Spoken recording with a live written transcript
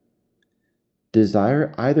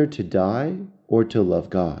desire either to die or to love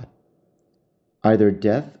God, either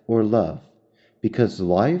death or love, because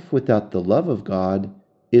life without the love of God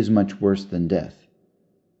is much worse than death.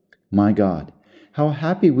 My God, how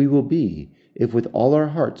happy we will be if with all our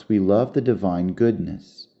hearts we love the divine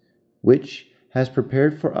goodness, which has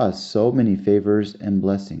prepared for us so many favors and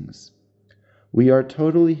blessings. We are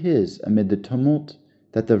totally His amid the tumult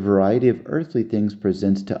that the variety of earthly things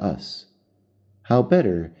presents to us. How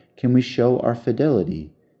better can we show our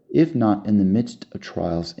fidelity, if not in the midst of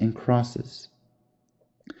trials and crosses?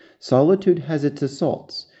 Solitude has its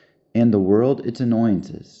assaults, and the world its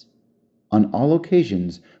annoyances. On all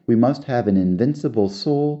occasions we must have an invincible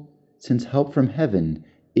soul, since help from heaven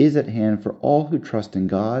is at hand for all who trust in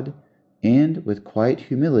God and, with quiet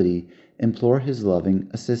humility, implore His loving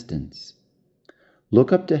assistance.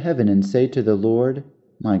 Look up to heaven and say to the Lord,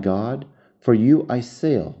 my God, for you I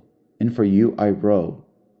sail, and for you I row.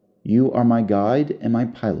 You are my guide and my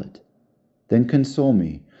pilot. Then console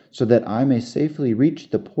me, so that I may safely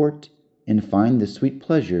reach the port and find the sweet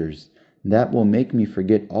pleasures that will make me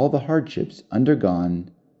forget all the hardships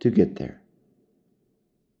undergone to get there.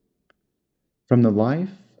 From the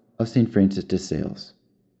life of St. Francis de Sales.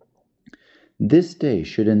 This day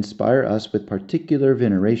should inspire us with particular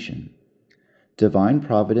veneration. Divine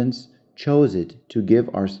Providence chose it to give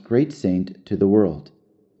our great saint to the world.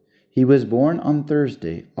 He was born on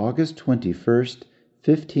Thursday, August 21st,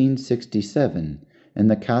 1567, in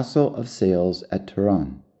the castle of Sales at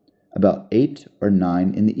Turin, about 8 or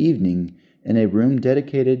 9 in the evening, in a room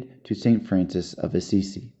dedicated to St. Francis of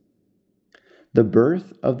Assisi. The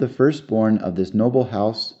birth of the firstborn of this noble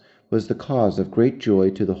house was the cause of great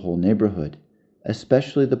joy to the whole neighborhood,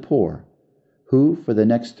 especially the poor, who for the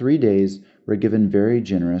next 3 days were given very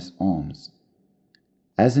generous alms.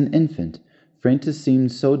 As an infant, Francis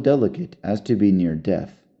seemed so delicate as to be near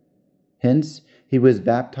death. Hence, he was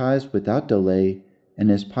baptized without delay, and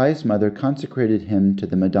his pious mother consecrated him to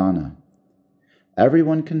the Madonna.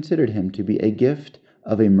 Everyone considered him to be a gift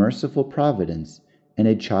of a merciful providence and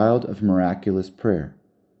a child of miraculous prayer.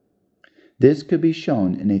 This could be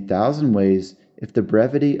shown in 1,000 ways if the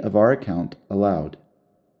brevity of our account allowed.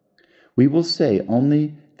 We will say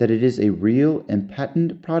only that it is a real and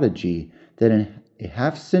patent prodigy that in a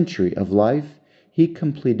half-century of life he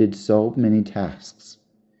completed so many tasks.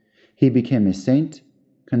 He became a saint,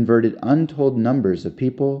 converted untold numbers of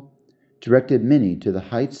people, directed many to the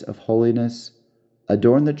heights of holiness,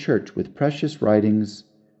 adorned the church with precious writings,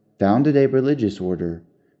 founded a religious order,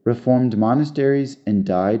 reformed monasteries, and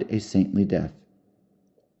died a saintly death.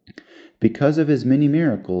 Because of his many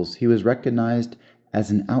miracles, he was recognized as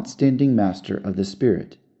an outstanding master of the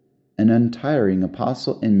Spirit, an untiring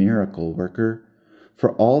apostle and miracle worker.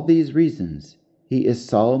 For all these reasons, he is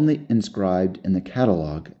solemnly inscribed in the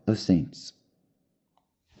catalogue of saints.